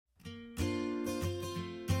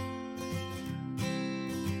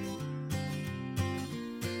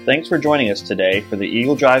Thanks for joining us today for the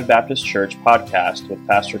Eagle Drive Baptist Church podcast with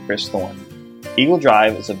Pastor Chris Thorne. Eagle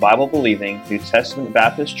Drive is a Bible-believing New Testament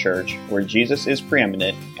Baptist church where Jesus is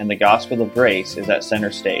preeminent and the gospel of grace is at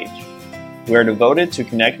center stage. We are devoted to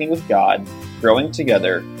connecting with God, growing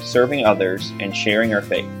together, serving others, and sharing our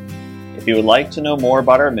faith. If you would like to know more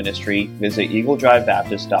about our ministry, visit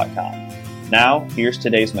eagledrivebaptist.com. Now, here's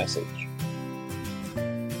today's message.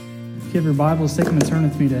 If you have your Bibles, take them and turn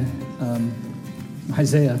with me to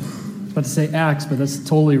Isaiah. I was about to say Acts, but that's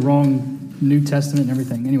totally wrong. New Testament and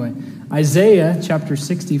everything. Anyway, Isaiah chapter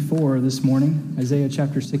 64 this morning. Isaiah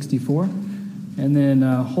chapter 64. And then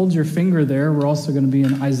hold your finger there. We're also going to be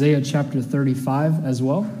in Isaiah chapter 35 as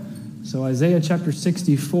well. So Isaiah chapter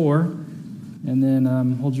 64. And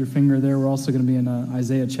then hold your finger there. We're also going to be in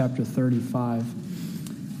Isaiah chapter 35.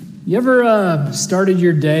 You ever started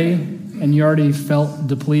your day and you already felt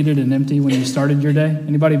depleted and empty when you started your day?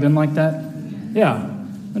 Anybody been like that? Yeah.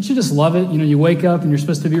 Don't you just love it? You know, you wake up and you're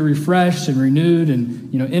supposed to be refreshed and renewed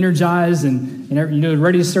and, energized and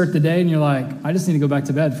ready to start the day. And you're like, I just need to go back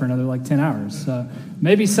to bed for another 10 hours.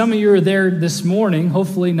 Maybe some of you are there this morning.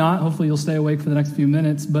 Hopefully not. Hopefully you'll stay awake for the next few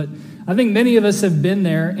minutes. But I think many of us have been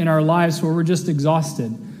there in our lives where we're just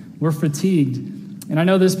exhausted. We're fatigued. And I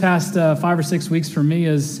know this past 5 or 6 weeks for me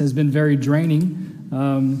has been very draining.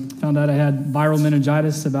 Found out I had viral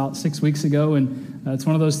meningitis about 6 weeks ago, and it's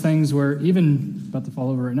one of those things where about to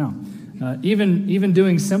fall over right now. Even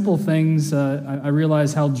doing simple things, I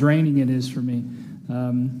realize how draining it is for me.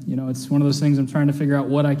 It's one of those things I'm trying to figure out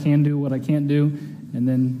what I can do, what I can't do, and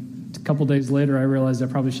then a couple days later I realized I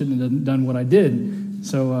probably shouldn't have done what I did.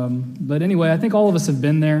 But anyway, I think all of us have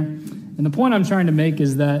been there. And the point I'm trying to make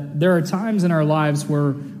is that there are times in our lives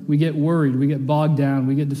where we get worried, we get bogged down,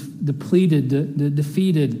 we get depleted,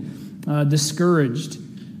 defeated, discouraged.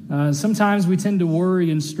 Sometimes we tend to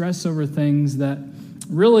worry and stress over things that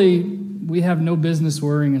really we have no business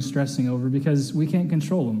worrying and stressing over because we can't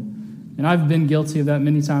control them. And I've been guilty of that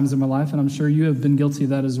many times in my life, and I'm sure you have been guilty of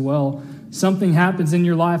that as well. Something happens in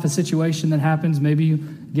your life, a situation that happens, maybe you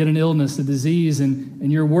get an illness, a disease,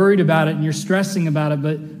 and you're worried about it and you're stressing about it,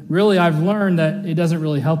 but really I've learned that it doesn't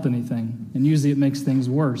really help anything, and usually it makes things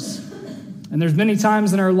worse. And there's many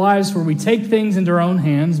times in our lives where we take things into our own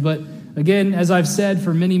hands, but again, as I've said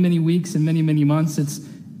for many, many weeks and many, many months, it's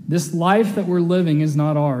this life that we're living is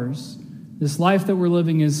not ours. This life that we're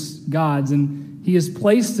living is God's, and He has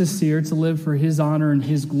placed us here to live for His honor and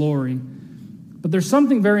His glory. But there's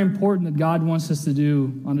something very important that God wants us to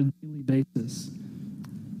do on a daily basis.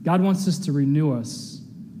 God wants us to renew us.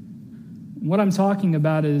 And what I'm talking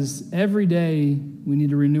about is every day we need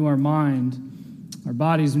to renew our mind, our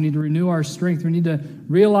bodies. We need to renew our strength. We need to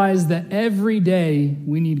realize that every day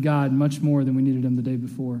we need God much more than we needed Him the day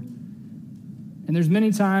before. And there's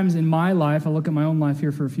many times in my life, I'll look at my own life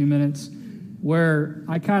here for a few minutes, where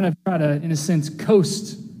I kind of try to, in a sense,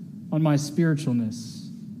 coast on my spiritualness.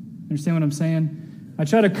 Understand what I'm saying? I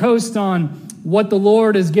try to coast on what the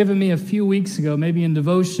Lord has given me a few weeks ago, maybe in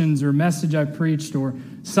devotions or a message I preached or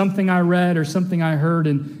something I read or something I heard.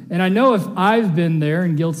 And I know if I've been there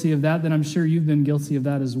and guilty of that, then I'm sure you've been guilty of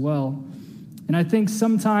that as well. And I think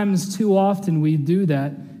sometimes too often we do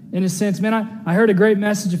that. In a sense, man, I heard a great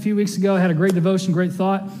message a few weeks ago. I had a great devotion, great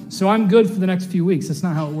thought. So I'm good for the next few weeks. That's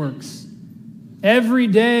not how it works. Every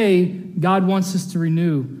day, God wants us to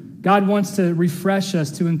renew. God wants to refresh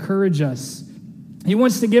us, to encourage us. He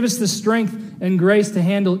wants to give us the strength and grace to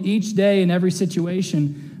handle each day and every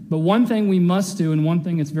situation. But one thing we must do, and one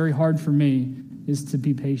thing that's very hard for me, is to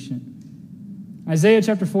be patient. Isaiah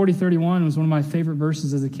chapter 40:31 was one of my favorite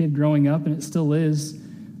verses as a kid growing up, and it still is.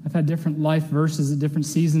 I've had different life verses at different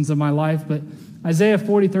seasons of my life, but Isaiah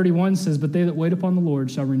 40:31 says, "But they that wait upon the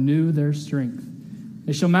Lord shall renew their strength.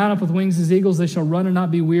 They shall mount up with wings as eagles. They shall run and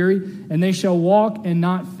not be weary, and they shall walk and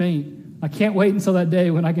not faint." I can't wait until that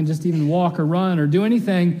day when I can just even walk or run or do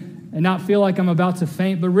anything and not feel like I'm about to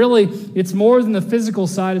faint. But really, it's more than the physical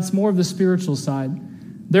side. It's more of the spiritual side.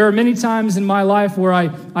 There are many times in my life where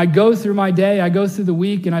I go through my day, I go through the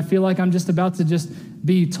week, and I feel like I'm just about to just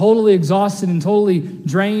be totally exhausted and totally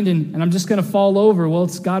drained, and I'm just going to fall over. Well,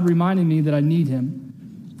 it's God reminding me that I need Him.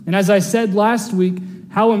 And as I said last week,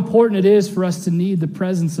 how important it is for us to need the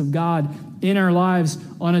presence of God in our lives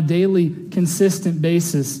on a daily, consistent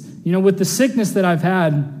basis. With the sickness that I've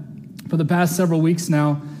had for the past several weeks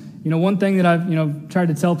now, one thing that I've, tried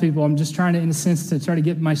to tell people, I'm just trying to, in a sense, to try to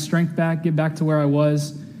get my strength back, get back to where I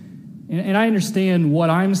was. And I understand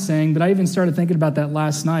what I'm saying, but I even started thinking about that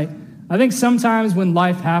last night. I think sometimes when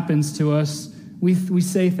life happens to us, we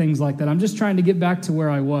say things like that. I'm just trying to get back to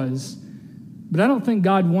where I was. But I don't think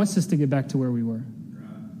God wants us to get back to where we were.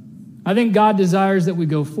 I think God desires that we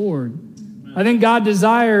go forward. I think God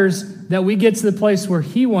desires that we get to the place where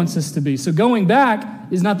He wants us to be. So going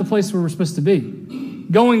back is not the place where we're supposed to be.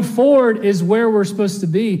 Going forward is where we're supposed to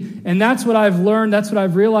be. And that's what I've learned, that's what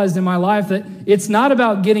I've realized in my life, that it's not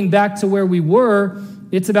about getting back to where we were,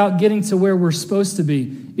 it's about getting to where we're supposed to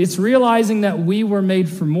be. It's realizing that we were made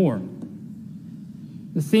for more.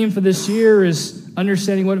 The theme for this year is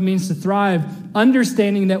understanding what it means to thrive,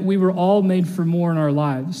 understanding that we were all made for more in our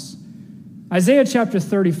lives. Isaiah chapter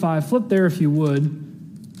 35, flip there if you would.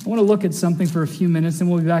 I want to look at something for a few minutes,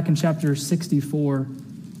 and we'll be back in chapter 64.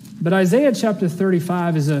 But Isaiah chapter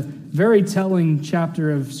 35 is a very telling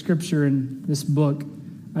chapter of Scripture in this book.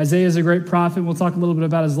 Isaiah is a great prophet. We'll talk a little bit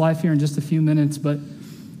about his life here in just a few minutes. But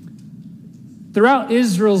throughout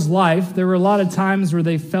Israel's life, there were a lot of times where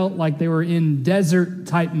they felt like they were in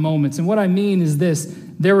desert-type moments. And what I mean is this.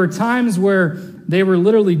 There were times where they were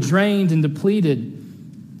literally drained and depleted.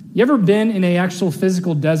 You ever been in an actual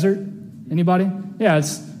physical desert? Anybody? Yeah,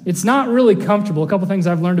 it's not really comfortable. A couple things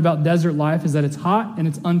I've learned about desert life is that it's hot and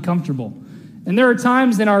it's uncomfortable. And there are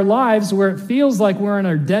times in our lives where it feels like we're in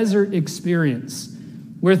a desert experience,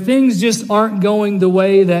 where things just aren't going the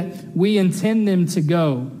way that we intend them to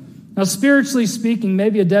go. Now, spiritually speaking,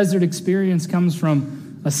 maybe a desert experience comes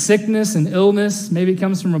from a sickness, an illness. Maybe it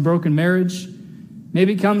comes from a broken marriage.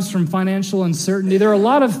 Maybe it comes from financial uncertainty. There are a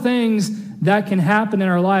lot of things that can happen in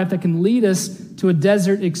our life that can lead us to a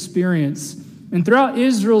desert experience. And throughout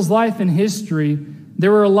Israel's life and history, there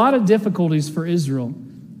were a lot of difficulties for Israel.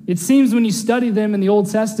 It seems when you study them in the Old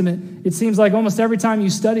Testament, it seems like almost every time you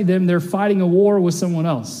study them, they're fighting a war with someone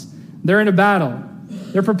else. They're in a battle.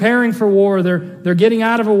 They're preparing for war. They're getting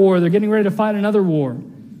out of a war. They're getting ready to fight another war.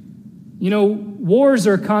 You know, wars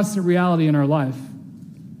are a constant reality in our life.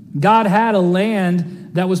 God had a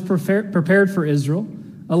land that was prepared for Israel,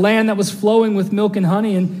 a land that was flowing with milk and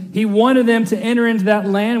honey, and He wanted them to enter into that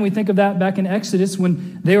land. We think of that back in Exodus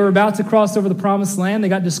when they were about to cross over the promised land. They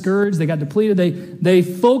got discouraged. They got depleted. They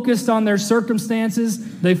focused on their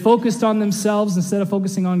circumstances. They focused on themselves instead of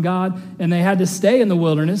focusing on God, and they had to stay in the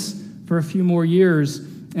wilderness for a few more years.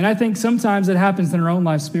 And I think sometimes it happens in our own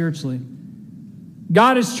life spiritually.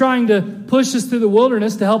 God is trying to push us through the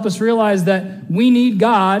wilderness to help us realize that we need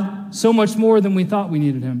God so much more than we thought we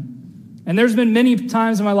needed Him. And there's been many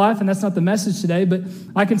times in my life, and that's not the message today, but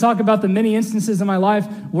I can talk about the many instances in my life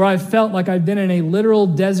where I felt like I've been in a literal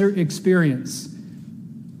desert experience.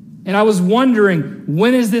 And I was wondering,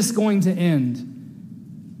 when is this going to end?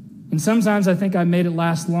 And sometimes I think I made it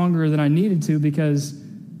last longer than I needed to because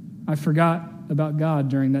I forgot about God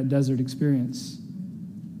during that desert experience.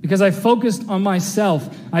 Because I focused on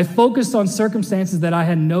myself. I focused on circumstances that I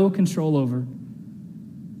had no control over.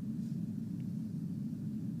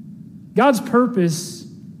 God's purpose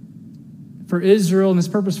for Israel and His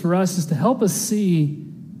purpose for us is to help us see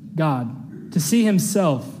God, to see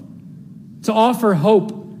Himself, to offer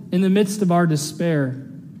hope in the midst of our despair.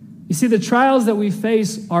 You see, the trials that we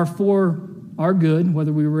face are for our good,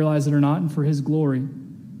 whether we realize it or not, and for His glory.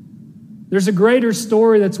 There's a greater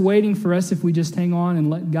story that's waiting for us if we just hang on and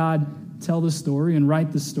let God tell the story and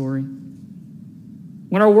write the story.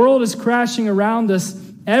 When our world is crashing around us,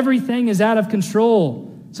 everything is out of control.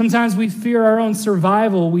 Sometimes we fear our own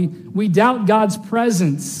survival. We doubt God's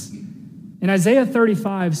presence. And Isaiah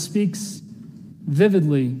 35 speaks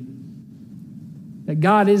vividly that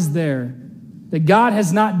God is there, that God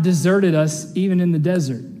has not deserted us even in the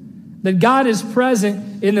desert, that God is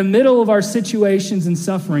present in the middle of our situations and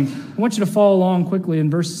suffering. I want you to follow along quickly in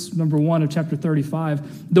verse number 1 of chapter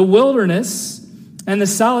 35. The wilderness and the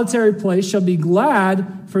solitary place shall be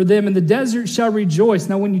glad for them, and the desert shall rejoice.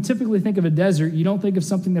 Now, when you typically think of a desert, you don't think of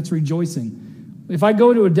something that's rejoicing. If I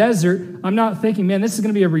go to a desert, I'm not thinking, man, this is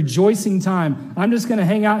going to be a rejoicing time. I'm just going to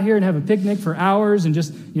hang out here and have a picnic for hours and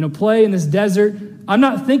just, play in this desert. I'm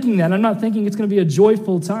not thinking that. I'm not thinking it's going to be a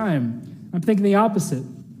joyful time. I'm thinking the opposite.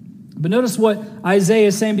 But notice what Isaiah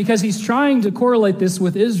is saying, because he's trying to correlate this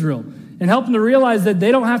with Israel and help them to realize that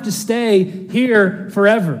they don't have to stay here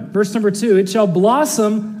forever. Verse number 2, it shall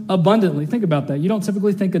blossom abundantly. Think about that. You don't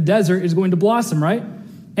typically think a desert is going to blossom, right?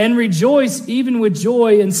 And rejoice even with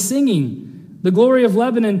joy and singing. The glory of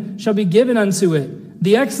Lebanon shall be given unto it.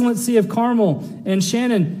 The excellency of Carmel and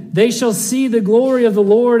Shannon, they shall see the glory of the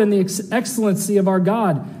Lord and the excellency of our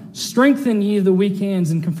God. Strengthen ye the weak hands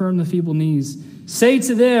and confirm the feeble knees. Say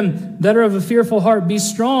to them that are of a fearful heart, be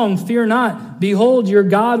strong, fear not. Behold, your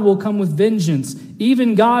God will come with vengeance,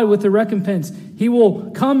 even God with the recompense. He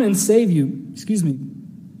will come and save you.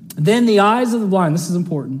 Then the eyes of the blind, this is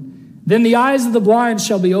important. Then the eyes of the blind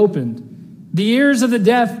shall be opened. The ears of the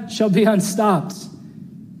deaf shall be unstopped.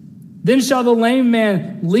 Then shall the lame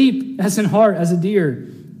man leap as an hart, as a deer,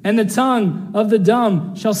 and the tongue of the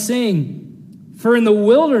dumb shall sing. For in the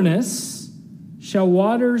wilderness shall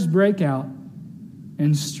waters break out,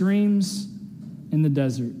 and streams in the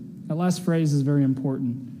desert. That last phrase is very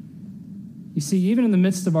important. You see, even in the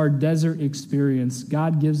midst of our desert experience,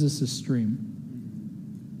 God gives us a stream.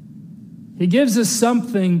 He gives us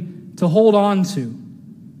something to hold on to.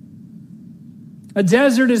 A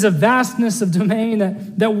desert is a vastness of domain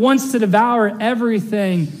that wants to devour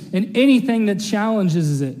everything and anything that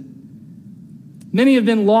challenges it. Many have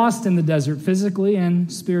been lost in the desert, physically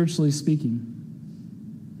and spiritually speaking.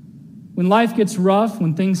 When life gets rough,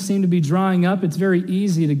 when things seem to be drying up, it's very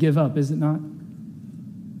easy to give up, is it not?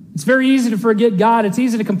 It's very easy to forget God. It's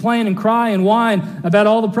easy to complain and cry and whine about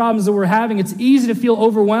all the problems that we're having. It's easy to feel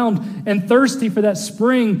overwhelmed and thirsty for that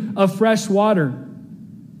spring of fresh water.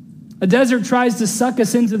 A desert tries to suck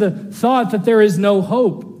us into the thought that there is no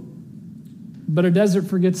hope. But a desert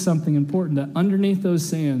forgets something important, that underneath those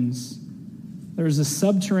sands, there is a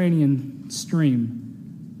subterranean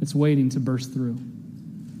stream that's waiting to burst through.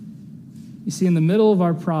 You see, in the middle of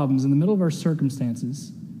our problems, in the middle of our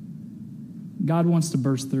circumstances, God wants to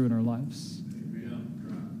burst through in our lives.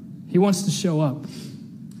 He wants to show up.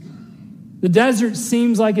 The desert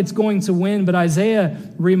seems like it's going to win, but Isaiah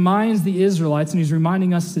reminds the Israelites, and he's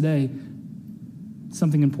reminding us today,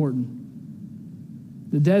 something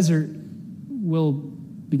important. The desert will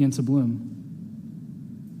begin to bloom.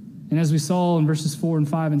 And as we saw in verses 4 and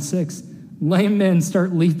 5 and 6, lame men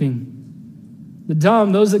start leaping. The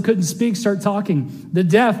dumb, those that couldn't speak, start talking. The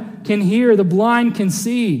deaf can hear, the blind can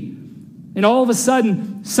see. And all of a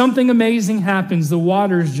sudden, something amazing happens. The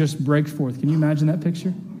waters just break forth. Can you imagine that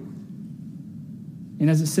picture? And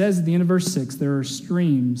as it says at the end of verse 6, there are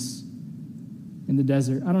streams in the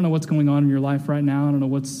desert. I don't know what's going on in your life right now. I don't know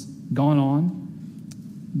what's gone on.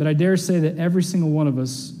 But I dare say that every single one of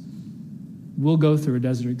us will go through a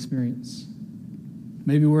desert experience.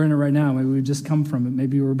 Maybe we're in it right now. Maybe we've just come from it.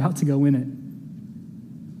 Maybe we're about to go in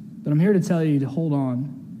it. But I'm here to tell you to hold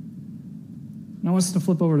on. And I want us to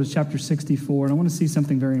flip over to chapter 64, and I want to see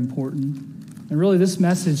something very important. And really, this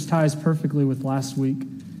message ties perfectly with last week,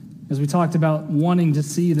 as we talked about wanting to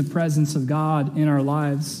see the presence of God in our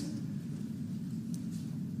lives.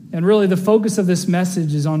 And really, the focus of this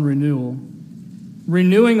message is on renewal.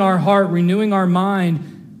 Renewing our heart, renewing our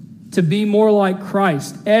mind to be more like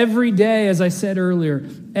Christ. Every day, as I said earlier,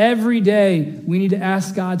 every day we need to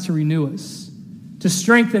ask God to renew us, to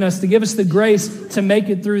strengthen us, to give us the grace to make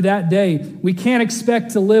it through that day. We can't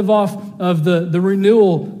expect to live off of the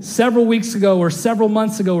renewal several weeks ago or several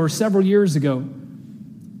months ago or several years ago.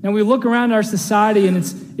 And we look around our society, and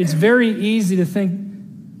it's very easy to think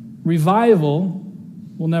revival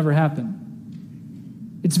will never happen.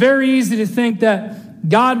 It's very easy to think that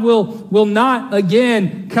God will not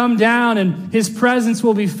again come down and his presence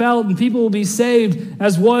will be felt and people will be saved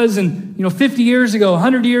as was in 50 years ago,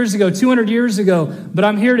 100 years ago, 200 years ago. But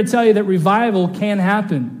I'm here to tell you that revival can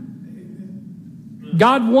happen.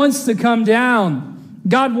 God wants to come down.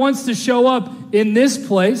 God wants to show up in this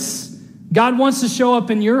place. God wants to show up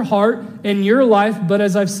in your heart, in your life. But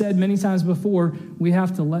as I've said many times before, we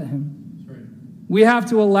have to let him. We have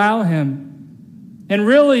to allow him. And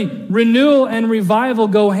really, renewal and revival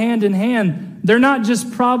go hand in hand. They're not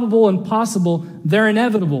just probable and possible, they're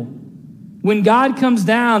inevitable. When God comes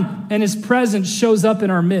down and his presence shows up in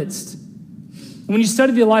our midst. And when you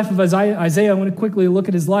study the life of Isaiah, I want to quickly look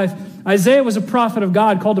at his life. Isaiah was a prophet of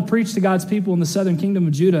God called to preach to God's people in the southern kingdom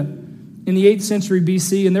of Judah in the 8th century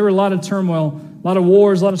BC. And there were a lot of turmoil, a lot of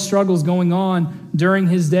wars, a lot of struggles going on during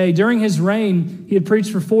his day. During his reign, he had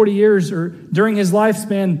preached for 40 years, or during his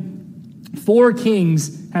lifespan, 4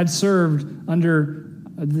 kings had served under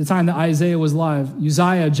the time that Isaiah was alive: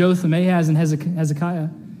 Uzziah, Jotham, Ahaz, and Hezekiah.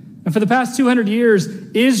 And for the past 200 years,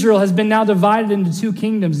 Israel has been now divided into 2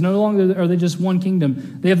 kingdoms. No longer are they just one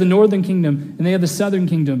kingdom. They have the northern kingdom and they have the southern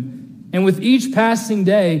kingdom. And with each passing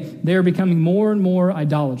day, they are becoming more and more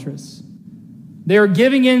idolatrous. They are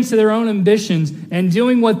giving in to their own ambitions and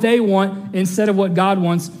doing what they want instead of what God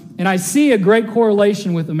wants. And I see a great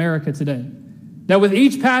correlation with America today. That with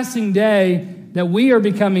each passing day, that we are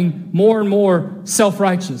becoming more and more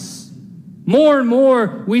self-righteous. More and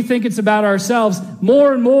more, we think it's about ourselves.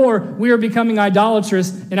 More and more, we are becoming idolatrous.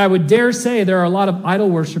 And I would dare say there are a lot of idol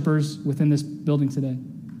worshipers within this building today.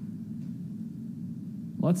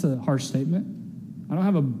 Well, that's a harsh statement. I don't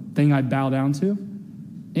have a thing I'd bow down to.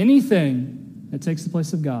 Anything that takes the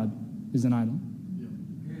place of God is an idol.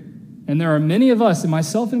 And there are many of us, and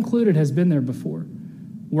myself included, has been there before,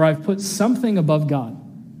 where I've put something above God.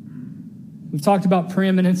 We've talked about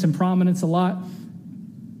preeminence and prominence a lot.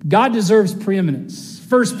 God deserves preeminence,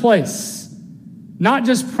 first place. Not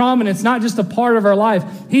just prominence, not just a part of our life.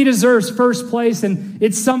 He deserves first place, and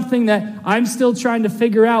it's something that I'm still trying to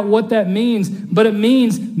figure out what that means, but it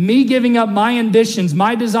means me giving up my ambitions,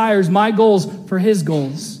 my desires, my goals, for His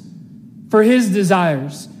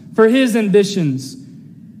desires, for His ambitions.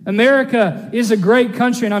 America is a great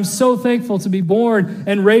country, and I'm so thankful to be born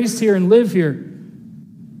and raised here and live here.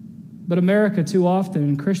 But America, too often,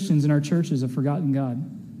 and Christians in our churches have forgotten God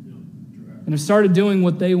and have started doing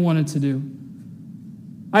what they wanted to do.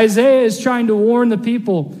 Isaiah is trying to warn the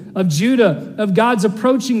people of Judah of God's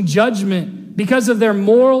approaching judgment because of their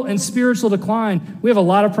moral and spiritual decline. We have a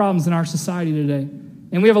lot of problems in our society today.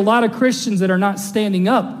 And we have a lot of Christians that are not standing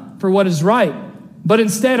up for what is right, but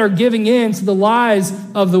instead are giving in to the lies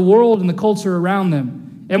of the world and the culture around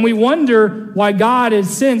them. And we wonder why God is,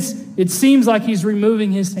 since it seems like He's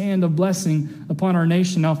removing His hand of blessing upon our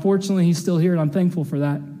nation. Now, fortunately, He's still here, and I'm thankful for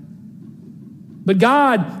that. But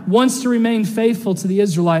God wants to remain faithful to the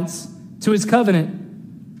Israelites, to His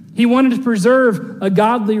covenant. He wanted to preserve a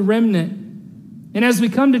godly remnant. And as we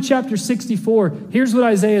come to chapter 64, here's what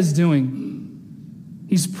Isaiah is doing.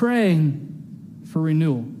 He's praying for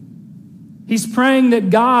renewal. He's praying that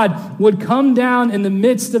God would come down in the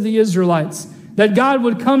midst of the Israelites, that God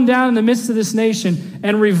would come down in the midst of this nation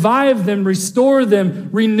and revive them, restore them,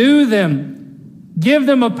 renew them, give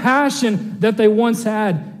them a passion that they once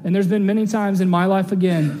had. And there's been many times in my life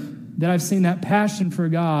again that I've seen that passion for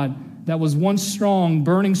God that was once strong,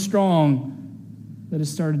 burning strong, that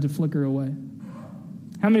has started to flicker away.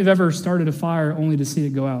 How many have ever started a fire only to see it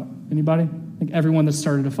go out? Anybody? I think everyone that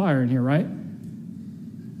started a fire in here, right?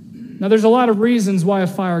 Now, there's a lot of reasons why a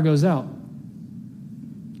fire goes out.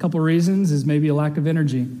 A couple of reasons is maybe a lack of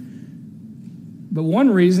energy. But one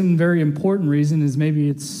reason, very important reason, is maybe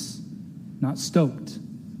it's not stoked.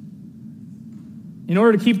 In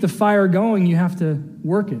order to keep the fire going, you have to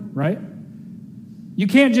work it, right? You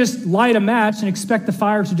can't just light a match and expect the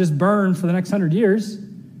fire to just burn for the next 100 years.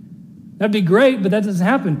 That'd be great, but that doesn't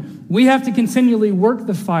happen. We have to continually work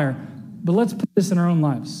the fire. But let's put this in our own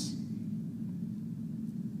lives.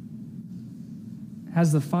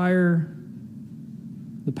 Has the fire,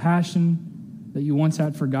 the passion that you once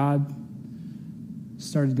had for God,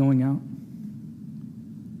 started going out?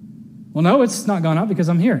 Well, no, it's not gone out because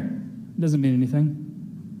I'm here. It doesn't mean anything.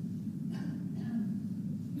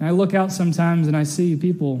 And I look out sometimes and I see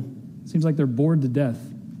people, it seems like they're bored to death.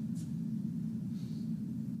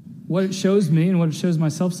 What it shows me and what it shows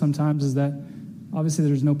myself sometimes is that obviously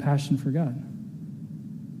there's no passion for God.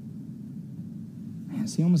 Man,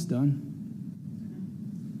 is he almost done?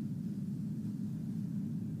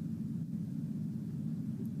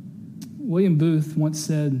 William Booth once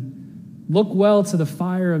said, "Look well to the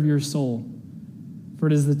fire of your soul, for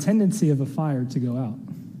it is the tendency of a fire to go out."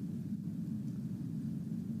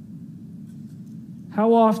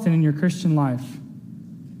 How often in your Christian life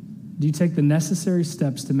do you take the necessary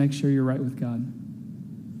steps to make sure you're right with God?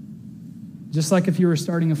 Just like if you were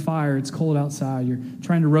starting a fire, it's cold outside, you're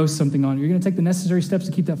trying to roast something on it, you're going to take the necessary steps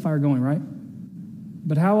to keep that fire going, right?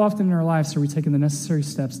 But how often in our lives are we taking the necessary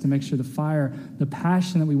steps to make sure the fire, the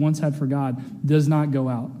passion that we once had for God, does not go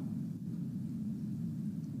out?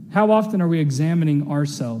 How often are we examining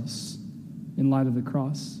ourselves in light of the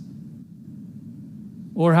cross?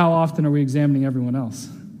 Or how often are we examining everyone else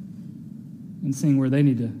and seeing where they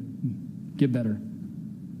need to get better?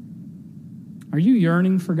 Are you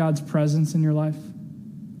yearning for God's presence in your life?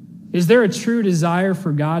 Is there a true desire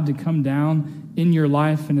for God to come down in your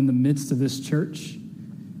life and in the midst of this church?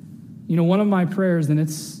 You know, one of my prayers, and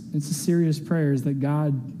it's a serious prayer, is that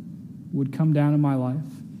God would come down in my life,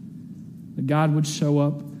 that God would show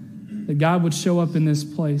up in this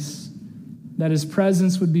place, that His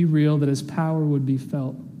presence would be real, that His power would be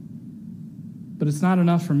felt. But it's not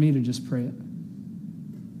enough for me to just pray it.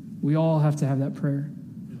 We all have to have that prayer.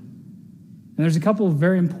 And there's a couple of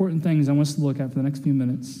very important things I want us to look at for the next few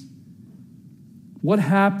minutes. What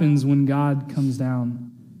happens when God comes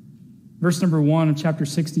down? Verse number 1 of chapter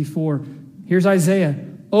 64. Here's Isaiah.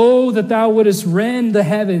 "Oh, that thou wouldest rend the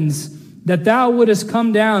heavens, that thou wouldest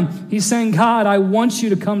come down." He's saying, God, I want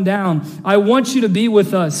you to come down. I want you to be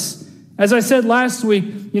with us. As I said last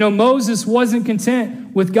week, Moses wasn't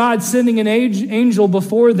content with God sending an angel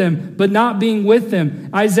before them, but not being with them.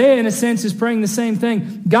 Isaiah, in a sense, is praying the same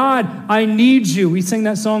thing. God, I need you. We sang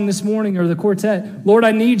that song this morning, or the quartet. Lord,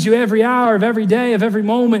 I need you every hour of every day, of every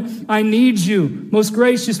moment. I need you. Most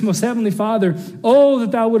gracious, most heavenly Father. Oh,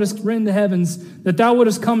 that thou wouldest rend the heavens, that thou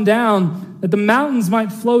wouldest come down, that the mountains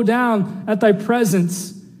might flow down at thy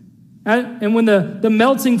presence. And when the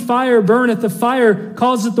melting fire burneth, the fire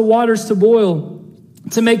causeth the waters to boil.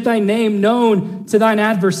 to make thy name known to thine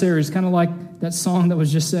adversaries, kind of like that song that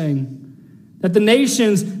was just saying. That the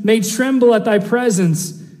nations may tremble at thy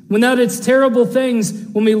presence. When thou didst terrible things,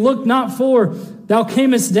 when we looked not for, thou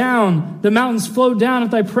camest down. The mountains flowed down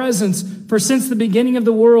at thy presence. For since the beginning of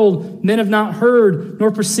the world, men have not heard,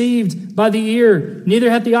 nor perceived by the ear, neither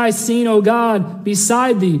hath the eye seen, O God,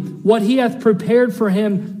 beside thee, what he hath prepared for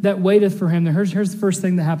him that waiteth for him. Here's the first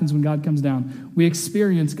thing that happens when God comes down. We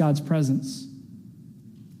experience God's presence.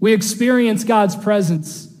 We experience God's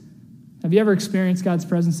presence. Have you ever experienced God's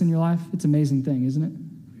presence in your life? It's an amazing thing, isn't it?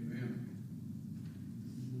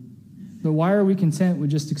 But why are we content with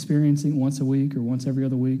just experiencing once a week or once every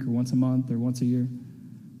other week or once a month or once a year?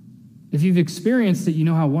 If you've experienced it, you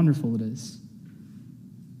know how wonderful it is.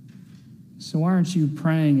 So why aren't you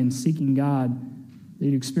praying and seeking God that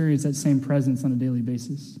you'd experience that same presence on a daily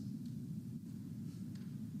basis?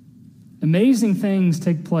 Amazing things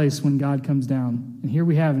take place when God comes down. And here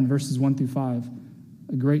we have in verses 1 through 5,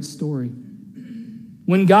 a great story.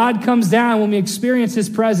 When God comes down, when we experience his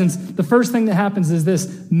presence, the first thing that happens is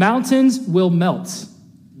this: mountains will melt.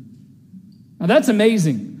 Now that's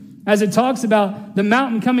amazing. As it talks about the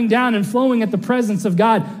mountain coming down and flowing at the presence of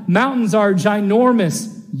God, mountains are ginormous,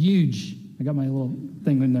 huge. I got my little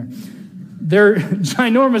thing in there. They're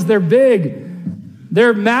ginormous, they're big.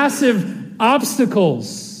 They're massive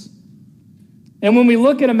obstacles. And when we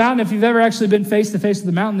look at a mountain, if you've ever actually been face to face with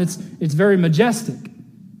the mountain, it's very majestic.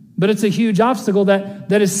 But it's a huge obstacle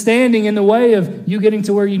that is standing in the way of you getting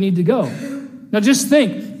to where you need to go. Now just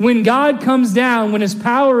think, when God comes down, when his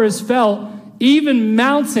power is felt, even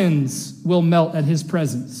mountains will melt at his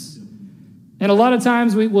presence. And a lot of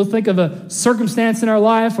times we'll think of a circumstance in our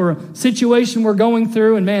life or a situation we're going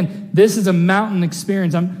through, and man, this is a mountain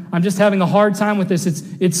experience. I'm just having a hard time with this.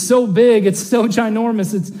 It's so big, it's so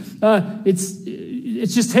ginormous,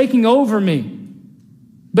 it's just taking over me.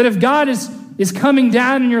 But if God is coming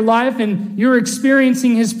down in your life and you're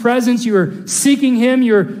experiencing his presence, you're seeking him,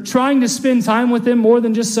 you're trying to spend time with him more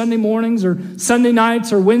than just Sunday mornings or Sunday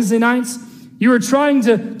nights or Wednesday nights, you are trying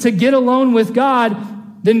to get alone with God,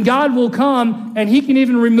 then God will come and he can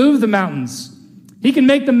even remove the mountains. He can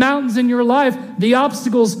make the mountains in your life, the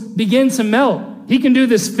obstacles begin to melt. He can do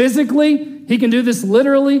this physically. He can do this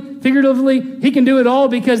literally, figuratively. He can do it all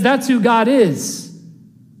because that's who God is.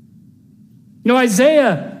 You know,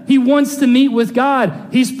 Isaiah, he wants to meet with God.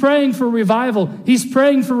 He's praying for revival. He's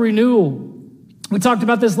praying for renewal. We talked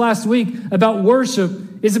about this last week about worship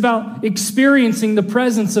is about experiencing the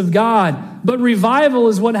presence of God. But revival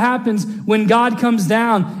is what happens when God comes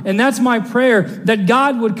down. And that's my prayer, that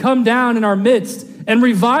God would come down in our midst and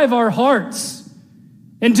revive our hearts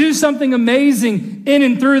and do something amazing in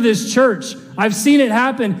and through this church. I've seen it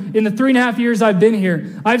happen in the 3.5 years I've been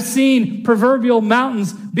here. I've seen proverbial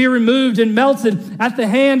mountains be removed and melted at the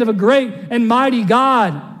hand of a great and mighty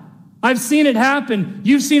God. I've seen it happen.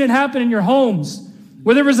 You've seen it happen in your homes,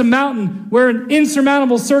 where there was a mountain where an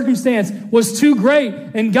insurmountable circumstance was too great,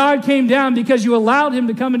 and God came down because you allowed him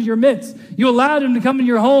to come into your midst. You allowed him to come into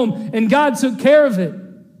your home, and God took care of it.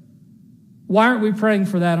 Why aren't we praying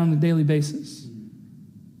for that on a daily basis?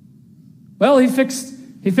 Well, he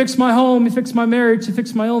fixed my home, he fixed my marriage, he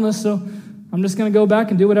fixed my illness, so I'm just going to go back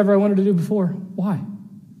and do whatever I wanted to do before. Why?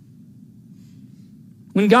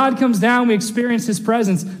 When God comes down, we experience his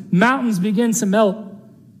presence. Mountains begin to melt.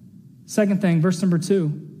 Second thing, verse number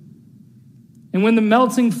 2. And when the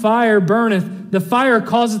melting fire burneth, the fire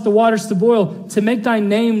causeth the waters to boil, to make thy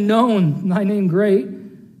name known, thy name great,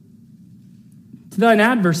 to thine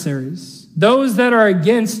adversaries, those that are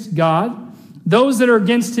against God, those that are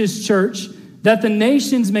against his church, that the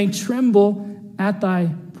nations may tremble at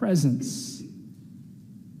thy presence.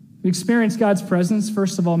 We experience God's presence.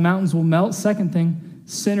 First of all, mountains will melt. Second thing,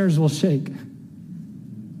 sinners will shake.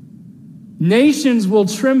 Nations will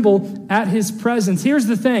tremble at his presence. Here's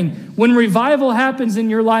the thing. When revival happens in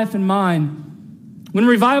your life and mine, when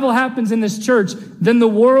revival happens in this church, then the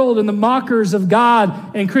world and the mockers of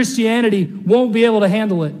God and Christianity won't be able to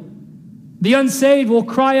handle it. The unsaved will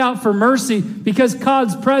cry out for mercy because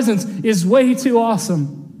God's presence is way too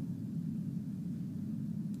awesome.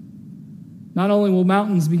 Not only will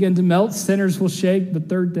mountains begin to melt, sinners will shake, but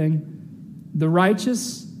third thing, the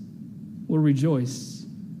righteous will rejoice.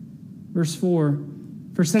 Verse 4,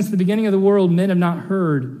 for since the beginning of the world, men have not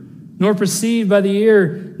heard, nor perceived by the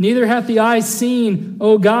ear, neither hath the eye seen,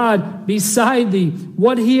 O God, beside thee,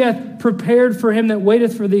 what he hath prepared for him that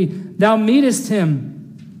waiteth for thee. Thou meetest him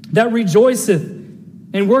that rejoiceth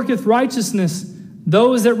and worketh righteousness,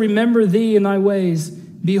 those that remember thee in thy ways.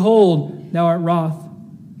 Behold, thou art wroth,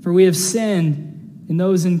 for we have sinned, and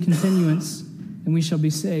those in continuance, and we shall be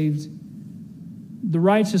saved. the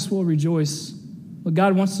righteous will rejoice. But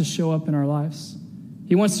God wants to show up in our lives.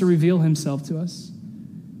 He wants to reveal himself to us.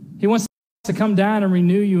 He wants to come down and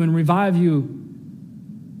renew you and revive you.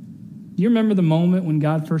 Do you remember the moment when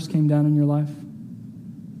God first came down in your life?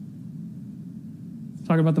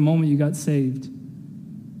 Talk about the moment you got saved.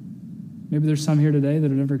 Maybe there's some here today that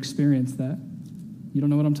have never experienced that. You don't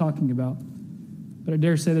know what I'm talking about. But I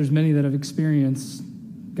dare say there's many that have experienced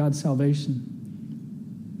God's salvation.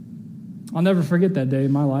 I'll never forget that day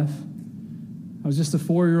in my life. I was just a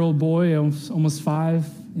 4-year-old boy, almost 5,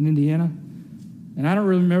 in Indiana. And I don't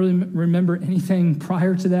really remember anything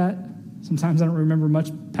prior to that. Sometimes I don't remember much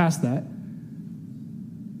past that.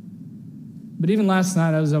 But even last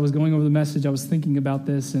night, as I was going over the message, I was thinking about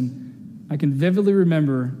this, and I can vividly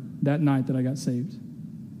remember that night that I got saved.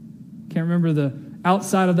 Can't remember the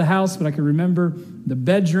outside of the house, but I can remember the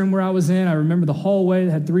bedroom where I was in. I remember the hallway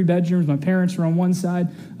that had 3 bedrooms. My parents were on one side.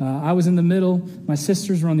 I was in the middle. My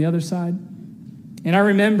sisters were on the other side. And I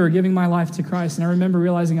remember giving my life to Christ, and I remember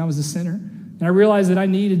realizing I was a sinner. And I realized that I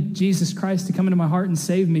needed Jesus Christ to come into my heart and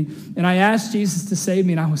save me. And I asked Jesus to save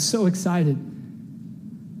me, and I was so excited.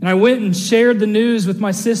 And I went and shared the news with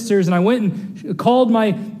my sisters, and I went and called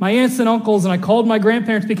my aunts and uncles, and I called my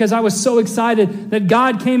grandparents because I was so excited that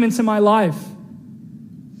God came into my life.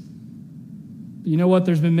 But you know what?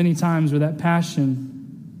 There's been many times where that passion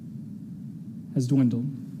has dwindled.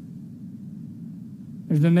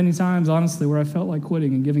 There's been many times, honestly, where I felt like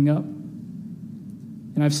quitting and giving up.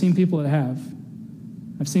 And I've seen people that have.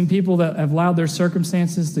 I've seen people that have allowed their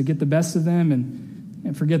circumstances to get the best of them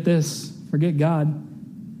and forget this, forget God.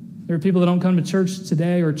 There are people that don't come to church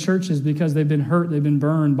today or churches because they've been hurt, they've been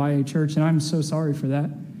burned by a church, and I'm so sorry for that.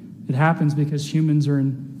 It happens because humans are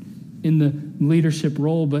in the leadership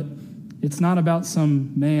role, but it's not about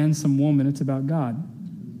some man, some woman, it's about God.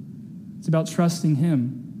 It's about trusting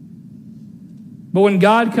him. But when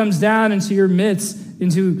God comes down into your midst,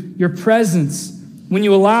 into your presence, when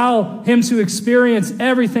you allow him to experience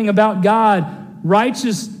everything about God,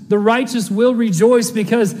 the righteous will rejoice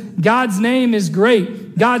because God's name is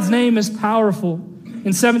great. God's name is powerful.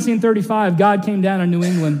 In 1735, God came down in New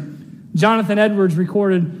England. Jonathan Edwards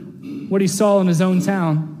recorded what he saw in his own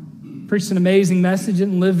town. Preached an amazing message,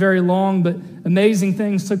 didn't live very long, but amazing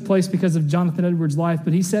things took place because of Jonathan Edwards' life.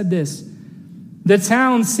 But he said this: the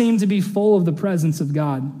town seemed to be full of the presence of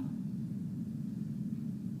God.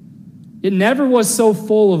 It never was so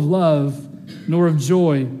full of love nor of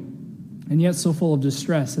joy, and yet so full of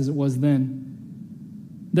distress as it was then.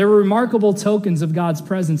 There were remarkable tokens of God's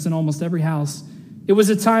presence in almost every house. It was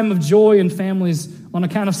a time of joy in families on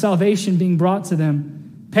account of salvation being brought to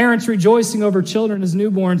them. Parents rejoicing over children as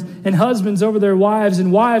newborns, and husbands over their wives,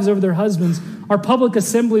 and wives over their husbands. Our public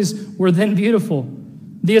assemblies were then beautiful.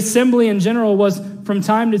 The assembly in general was from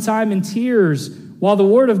time to time in tears while the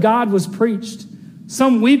word of God was preached.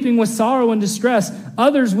 Some weeping with sorrow and distress,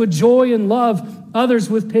 others with joy and love, others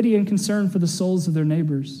with pity and concern for the souls of their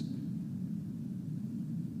neighbors.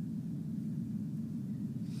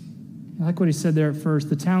 I like what he said there at first.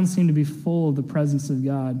 The town seemed to be full of the presence of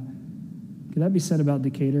God. Could that be said about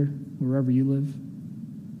Decatur, wherever you live?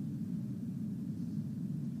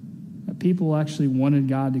 That people actually wanted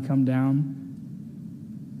God to come down,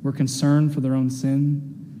 were concerned for their own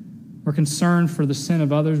sin, were concerned for the sin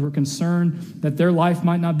of others, were concerned that their life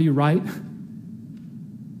might not be right,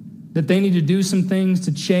 that they need to do some things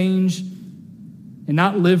to change and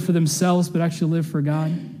not live for themselves, but actually live for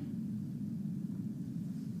God.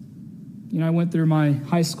 You know, I went through my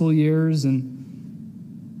high school years and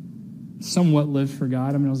somewhat lived for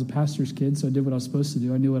God. I mean, I was a pastor's kid, so I did what I was supposed to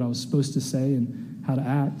do. I knew what I was supposed to say and how to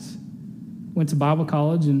act. Went to Bible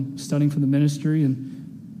college and studying for the ministry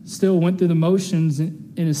and still went through the motions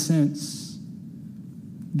in a sense.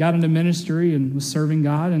 Got into ministry and was serving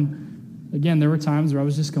God. And again, there were times where I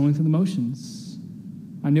was just going through the motions.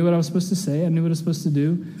 I knew what I was supposed to say. I knew what I was supposed to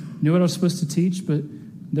do. Knew what I was supposed to teach. But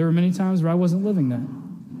there were many times where I wasn't living that.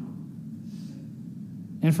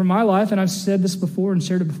 And for my life, and I've said this before and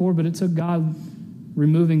shared it before, but it took God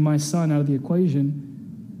removing my son out of the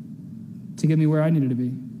equation to get me where I needed to be.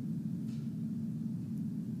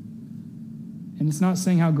 And it's not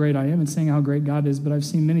saying how great I am, it's saying how great God is, but I've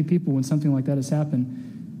seen many people when something like that has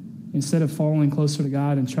happened, instead of following closer to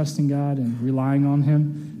God and trusting God and relying on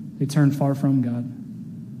him, they turn far from God.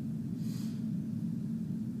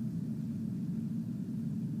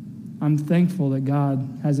 I'm thankful that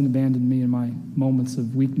God hasn't abandoned me in my moments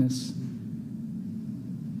of weakness,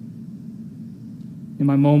 in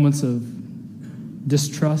my moments of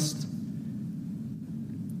distrust,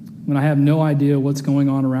 when I have no idea what's going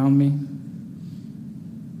on around me.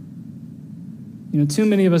 Too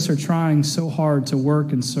many of us are trying so hard to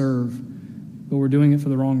work and serve, but we're doing it for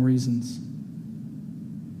the wrong reasons.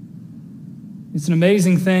 It's an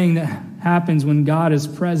amazing thing that happens when God is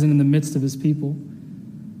present in the midst of his people.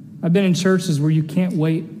 I've been in churches where you can't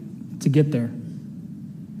wait to get there,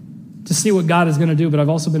 to see what God is going to do, but I've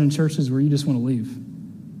also been in churches where you just want to leave.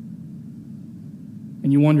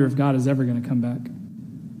 And you wonder if God is ever going to come back.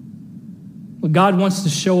 But God wants to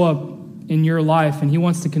show up in your life, and he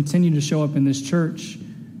wants to continue to show up in this church.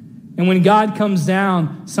 And when God comes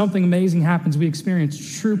down, something amazing happens. We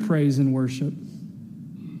experience true praise and worship.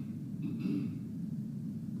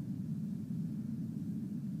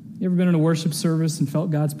 You ever been in a worship service and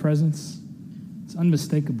felt God's presence? It's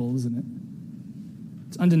unmistakable, isn't it?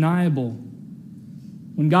 It's undeniable.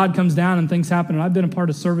 When God comes down and things happen, and I've been a part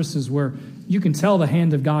of services where you can tell the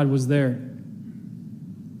hand of God was there.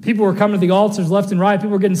 People were coming to the altars left and right.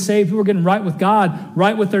 People were getting saved. People were getting right with God,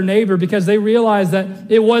 right with their neighbor, because they realized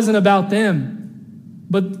that it wasn't about them.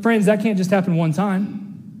 But friends, that can't just happen one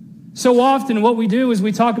time. So often what we do is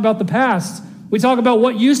we talk about the past. We talk about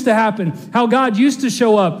what used to happen, how God used to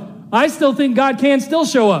show up. I still think God can still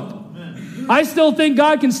show up. I still think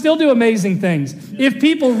God can still do amazing things. If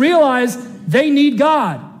people realize they need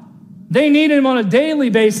God, they need him on a daily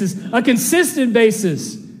basis, a consistent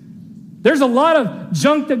basis. There's a lot of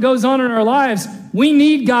junk that goes on in our lives. We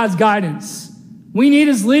need God's guidance. We need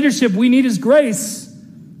his leadership. We need his grace.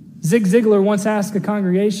 Zig Ziglar once asked a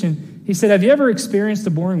congregation, he said, have you ever experienced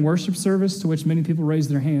a boring worship service? To which many people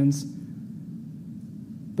raised their hands.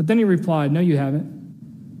 But then he replied, no, you haven't.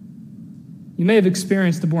 You may have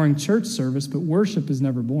experienced a boring church service, but worship is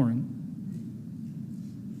never boring.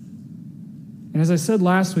 And as I said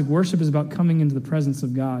last week, worship is about coming into the presence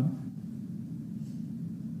of God.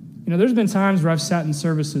 There's been times where I've sat in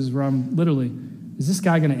services where I'm literally, is this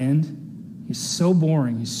guy going to end? He's so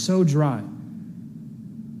boring. He's so dry.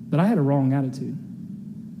 But I had a wrong attitude.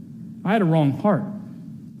 I had a wrong heart.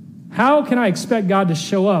 How can I expect God to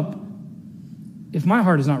show up if my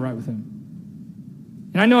heart is not right with him?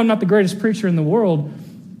 And I know I'm not the greatest preacher in the world,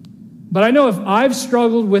 but I know if I've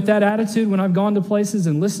struggled with that attitude when I've gone to places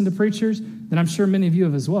and listened to preachers, then I'm sure many of you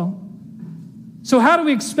have as well. So how do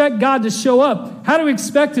we expect God to show up? How do we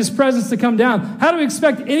expect his presence to come down? How do we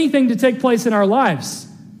expect anything to take place in our lives?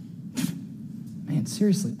 Man,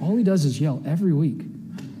 seriously, all he does is yell every week.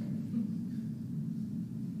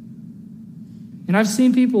 And I've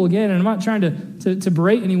seen people, again, and I'm not trying to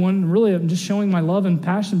berate anyone, really I'm just showing my love and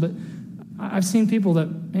passion, but I've seen people that,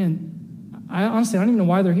 man, I honestly don't even know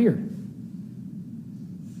why they're here.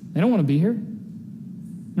 They don't want to be here.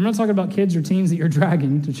 I'm not talking about kids or teens that you're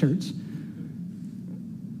dragging to church.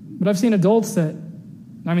 But I've seen adults that,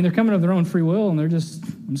 they're coming of their own free will, and they're just,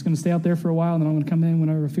 I'm just going to stay out there for a while, and then I'm going to come in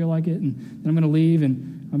whenever I feel like it, and then I'm going to leave,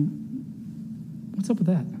 and what's up with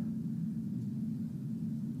that?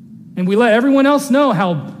 And we let everyone else know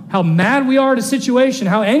how mad we are at a situation,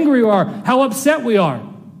 how angry we are, how upset we are.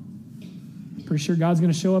 Pretty sure God's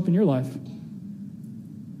going to show up in your life.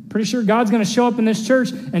 Pretty sure God's going to show up in this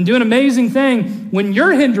church and do an amazing thing when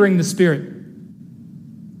you're hindering the Spirit.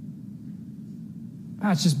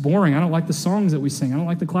 It's just boring. I don't like the songs that we sing. I don't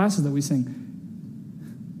like the classes that we sing.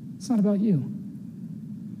 It's not about you.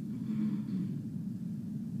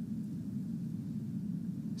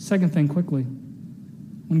 Second thing, quickly.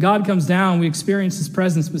 When God comes down, we experience his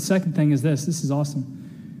presence. But second thing is this. This is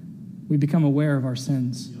awesome. We become aware of our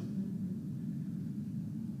sins.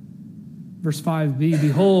 Verse 5b,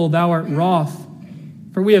 behold, thou art wroth,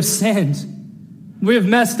 for we have sinned. We have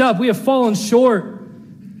messed up. We have fallen short.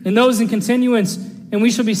 And those in continuance, and we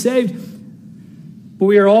shall be saved. But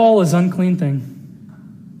we are all as unclean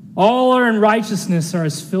thing. All our unrighteousness are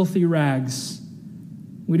as filthy rags.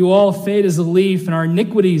 We do all fade as a leaf, and our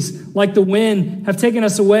iniquities, like the wind, have taken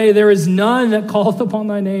us away. There is none that calleth upon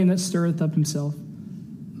thy name that stirreth up himself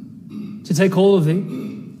to take hold of thee.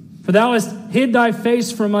 For thou hast hid thy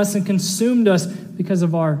face from us and consumed us because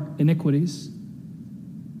of our iniquities.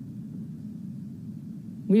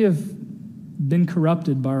 We have been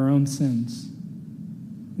corrupted by our own sins.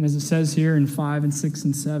 And as it says here in 5 and 6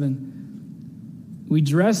 and 7, we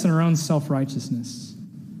dress in our own self-righteousness.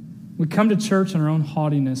 We come to church in our own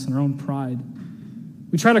haughtiness and our own pride.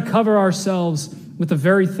 We try to cover ourselves with the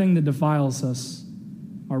very thing that defiles us,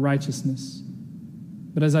 our righteousness.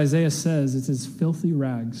 But as Isaiah says, it's as filthy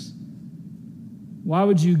rags. Why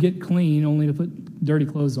would you get clean only to put dirty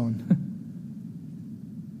clothes on?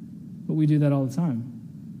 But we do that all the time.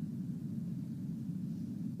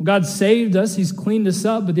 Well, God saved us, he's cleaned us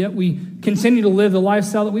up, but yet we continue to live the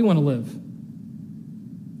lifestyle that we want to live.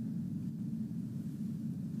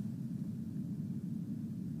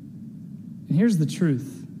 And here's the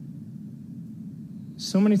truth.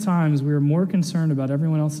 So many times we are more concerned about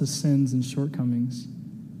everyone else's sins and shortcomings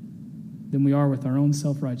than we are with our own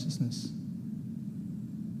self-righteousness.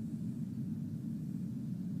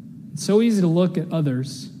 It's so easy to look at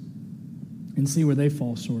others and see where they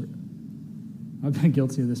fall short. I've been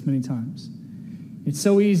guilty of this many times. It's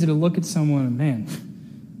so easy to look at someone and, man,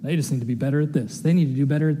 they just need to be better at this. They need to do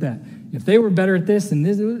better at that. If they were better at this, then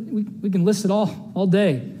this, we can list it all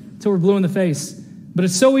day until we're blue in the face. But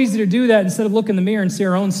it's so easy to do that instead of look in the mirror and see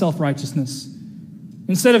our own self-righteousness.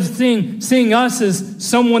 Instead of seeing us as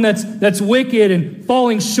someone that's wicked and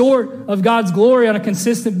falling short of God's glory on a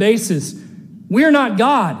consistent basis. We're not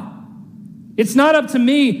God. It's not up to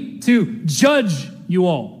me to judge you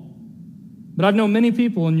all. But I've known many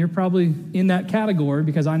people, and you're probably in that category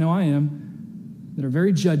because I know I am, that are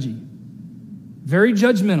very judgy, very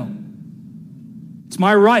judgmental. It's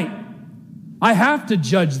my right. I have to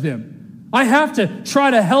judge them. I have to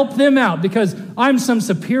try to help them out because I'm some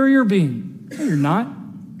superior being. No, you're not.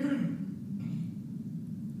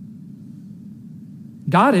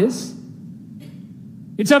 God is.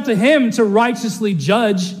 It's up to him to righteously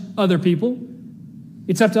judge other people.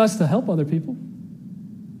 It's up to us to help other people.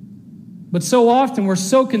 But so often we're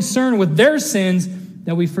so concerned with their sins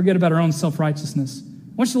that we forget about our own self-righteousness.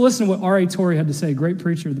 I want you to listen to what R.A. Torrey had to say, a great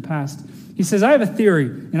preacher of the past. He says, I have a theory,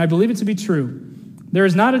 and I believe it to be true. There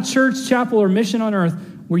is not a church, chapel, or mission on earth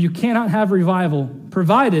where you cannot have revival,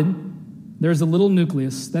 provided there's a little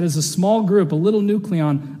nucleus. That is a small group, a little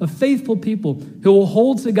nucleon of faithful people who will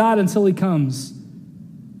hold to God until he comes.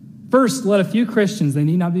 First, let a few Christians, they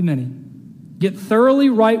need not be many, get thoroughly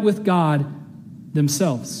right with God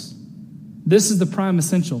themselves. This is the prime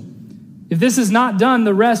essential. If this is not done,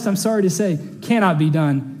 the rest, I'm sorry to say, cannot be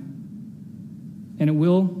done, and it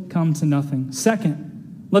will come to nothing. Second,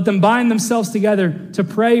 let them bind themselves together to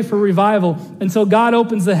pray for revival until God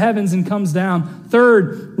opens the heavens and comes down.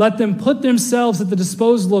 Third, let them put themselves at the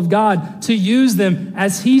disposal of God to use them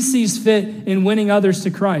as he sees fit in winning others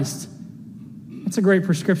to Christ. That's a great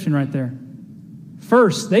prescription right there.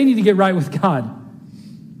 First, they need to get right with God.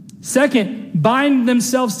 Second, bind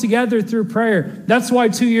themselves together through prayer. That's why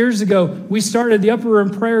 2 years ago we started the upper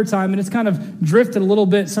room prayer time, and it's kind of drifted a little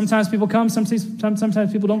bit. Sometimes people come,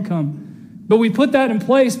 sometimes people don't come. But we put that in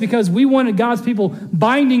place because we wanted God's people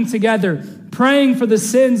binding together, praying for the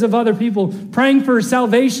sins of other people, praying for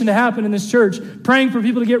salvation to happen in this church, praying for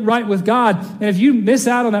people to get right with God. And if you miss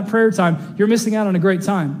out on that prayer time, you're missing out on a great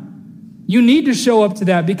time. You need to show up to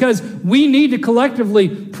that because we need to collectively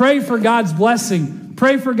pray for God's blessing.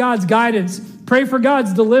 Pray for God's guidance. Pray for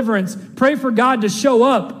God's deliverance. Pray for God to show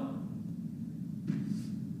up.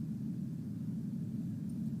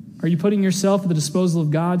 Are you putting yourself at the disposal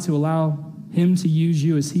of God to allow him to use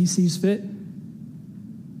you as he sees fit?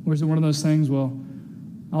 Or is it one of those things, well,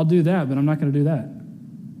 I'll do that, but I'm not going to do that?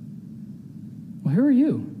 Well, who are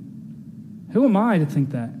you? Who am I to think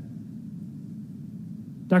that?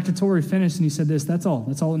 Dr. Torrey finished and he said this, that's all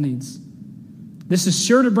it needs. This is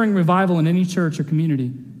sure to bring revival in any church or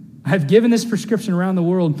community. I have given this prescription around the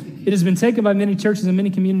world. It has been taken by many churches and many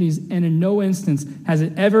communities, and in no instance has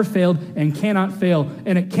it ever failed and cannot fail.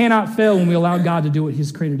 And it cannot fail when we allow God to do what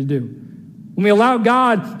he's created to do. When we allow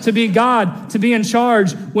God, to be in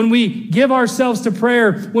charge, when we give ourselves to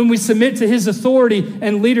prayer, when we submit to his authority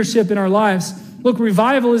and leadership in our lives. Look,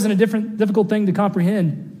 revival isn't a difficult thing to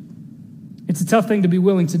comprehend. It's a tough thing to be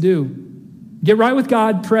willing to do. Get right with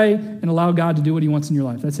God, pray, and allow God to do what he wants in your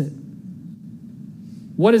life. That's it.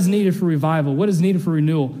 What is needed for revival? What is needed for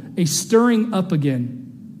renewal? A stirring up again.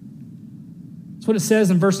 That's what it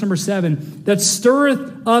says in verse number 7. That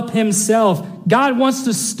stirreth up himself. God wants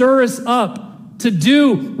to stir us up to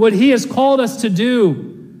do what he has called us to do.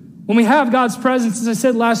 When we have God's presence, as I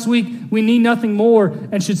said last week, we need nothing more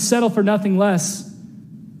and should settle for nothing less.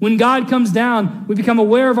 When God comes down, we become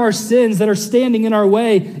aware of our sins that are standing in our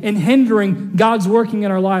way and hindering God's working in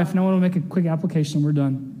our life. And I want to make a quick application. We're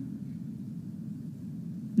done.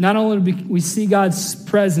 Not only do we see God's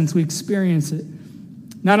presence, we experience it.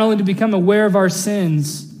 Not only to become aware of our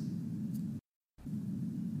sins,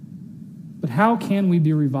 but how can we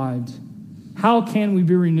be revived? How can we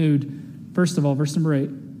be renewed? First of all, verse number 8,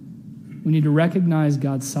 we need to recognize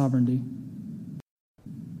God's sovereignty.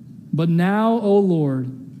 But now, O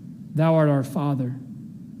Lord, thou art our Father.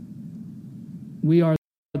 We are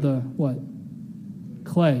the what?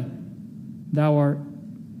 Clay. Thou art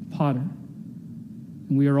potter.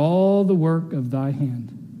 And we are all the work of thy hand.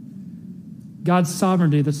 God's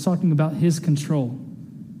sovereignty, that's talking about his control.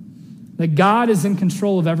 That God is in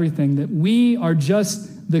control of everything. That we are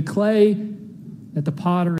just the clay that the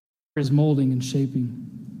potter is molding and shaping.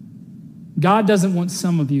 God doesn't want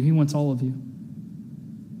some of you. He wants all of you.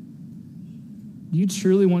 Do you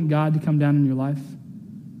truly want God to come down in your life?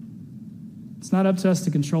 It's not up to us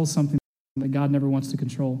to control something that God never wants to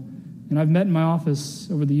control. And I've met in my office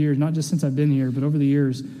over the years, not just since I've been here, but over the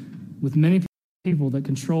years, with many people that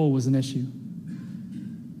control was an issue.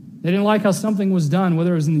 They didn't like how something was done,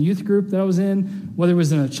 whether it was in the youth group that I was in, whether it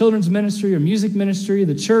was in a children's ministry or music ministry,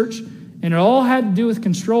 the church, and it all had to do with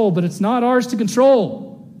control, but it's not ours to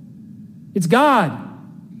control. It's God.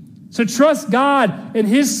 So trust God and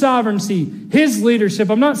His sovereignty, His leadership.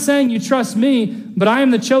 I'm not saying you trust me, but I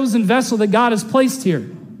am the chosen vessel that God has placed here.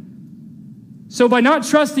 So by not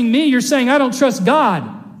trusting me, you're saying I don't trust God.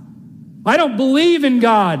 I don't believe in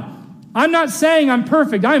God. I'm not saying I'm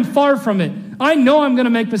perfect. I am far from it. I know I'm going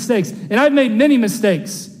to make mistakes, and I've made many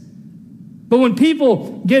mistakes. But when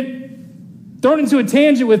people get thrown into a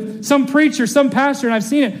tangent with some preacher, some pastor, and I've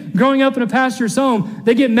seen it growing up in a pastor's home,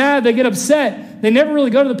 they get mad, they get upset. They never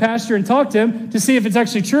really go to the pastor and talk to him to see if it's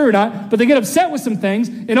actually true or not, but they get upset with some things,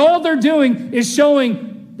 and all they're doing is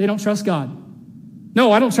showing they don't trust God.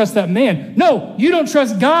 No, I don't trust that man. No, you don't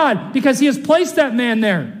trust God because He has placed that man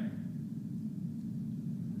there.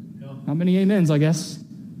 Not many amens, I guess.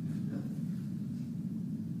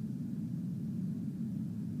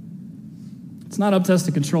 It's not up to us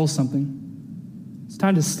to control something. It's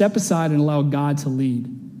time to step aside and allow God to lead.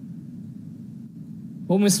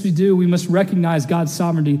 What must we do? We must recognize God's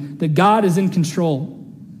sovereignty, that God is in control.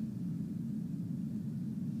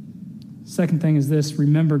 Second thing is this: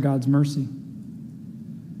 remember God's mercy.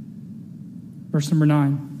 Verse number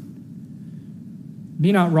 9.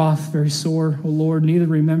 Be not wroth, very sore, O Lord, neither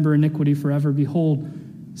remember iniquity forever. Behold,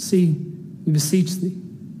 see, we beseech thee.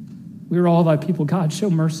 We are all thy people. God, show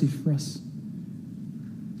mercy for us.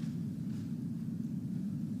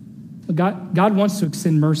 God wants to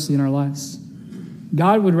extend mercy in our lives.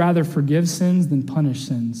 God would rather forgive sins than punish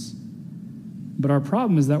sins. But our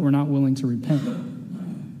problem is that we're not willing to repent.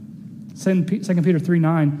 2 Peter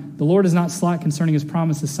 3:9, the Lord is not slack concerning His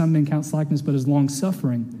promise, as some men count slackness, but is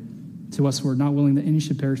long-suffering to us, who are not willing that any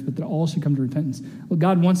should perish, but that all should come to repentance. Well,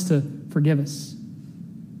 God wants to forgive us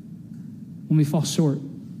when we fall short.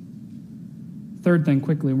 Third thing,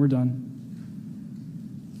 quickly, and we're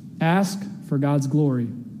done. Ask for God's glory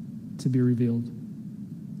to be revealed.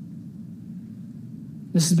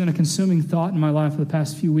 This has been a consuming thought in my life for the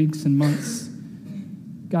past few weeks and months.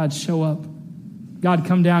 God, show up. God,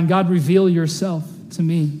 come down. God, reveal yourself to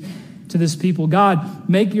me, to this people. God,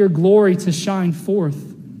 make your glory to shine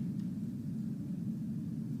forth.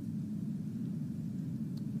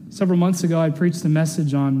 Several months ago, I preached a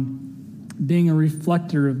message on being a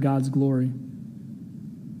reflector of God's glory.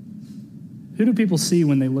 Who do people see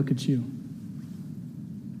when they look at you?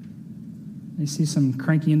 They see some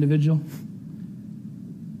cranky individual?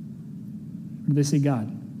 Or do they see God?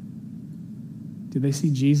 Do they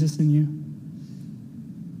see Jesus in you?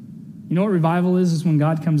 You know what revival is? Is when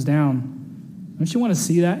God comes down. Don't you want to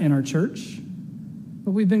see that in our church?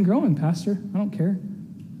 But we've been growing, Pastor. I don't care.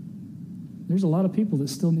 There's a lot of people that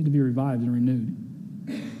still need to be revived and renewed.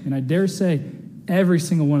 And I dare say every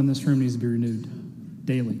single one in this room needs to be renewed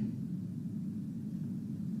daily.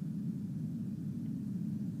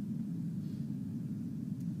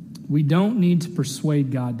 We don't need to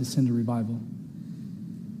persuade God to send a revival.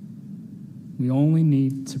 We only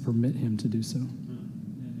need to permit Him to do so.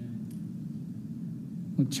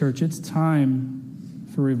 Look, church, it's time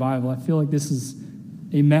for revival. I feel like this is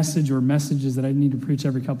a message or messages that I need to preach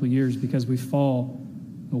every couple of years because we fall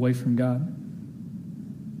away from God.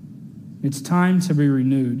 It's time to be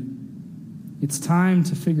renewed. It's time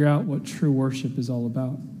to figure out what true worship is all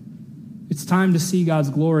about. It's time to see God's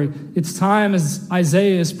glory. It's time, as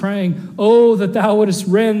Isaiah is praying, oh, that thou wouldest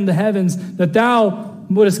rend the heavens, that thou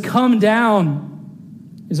wouldest come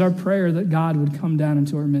down, is our prayer that God would come down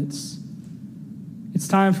into our midst. It's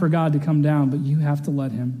time for God to come down, but you have to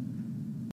let Him.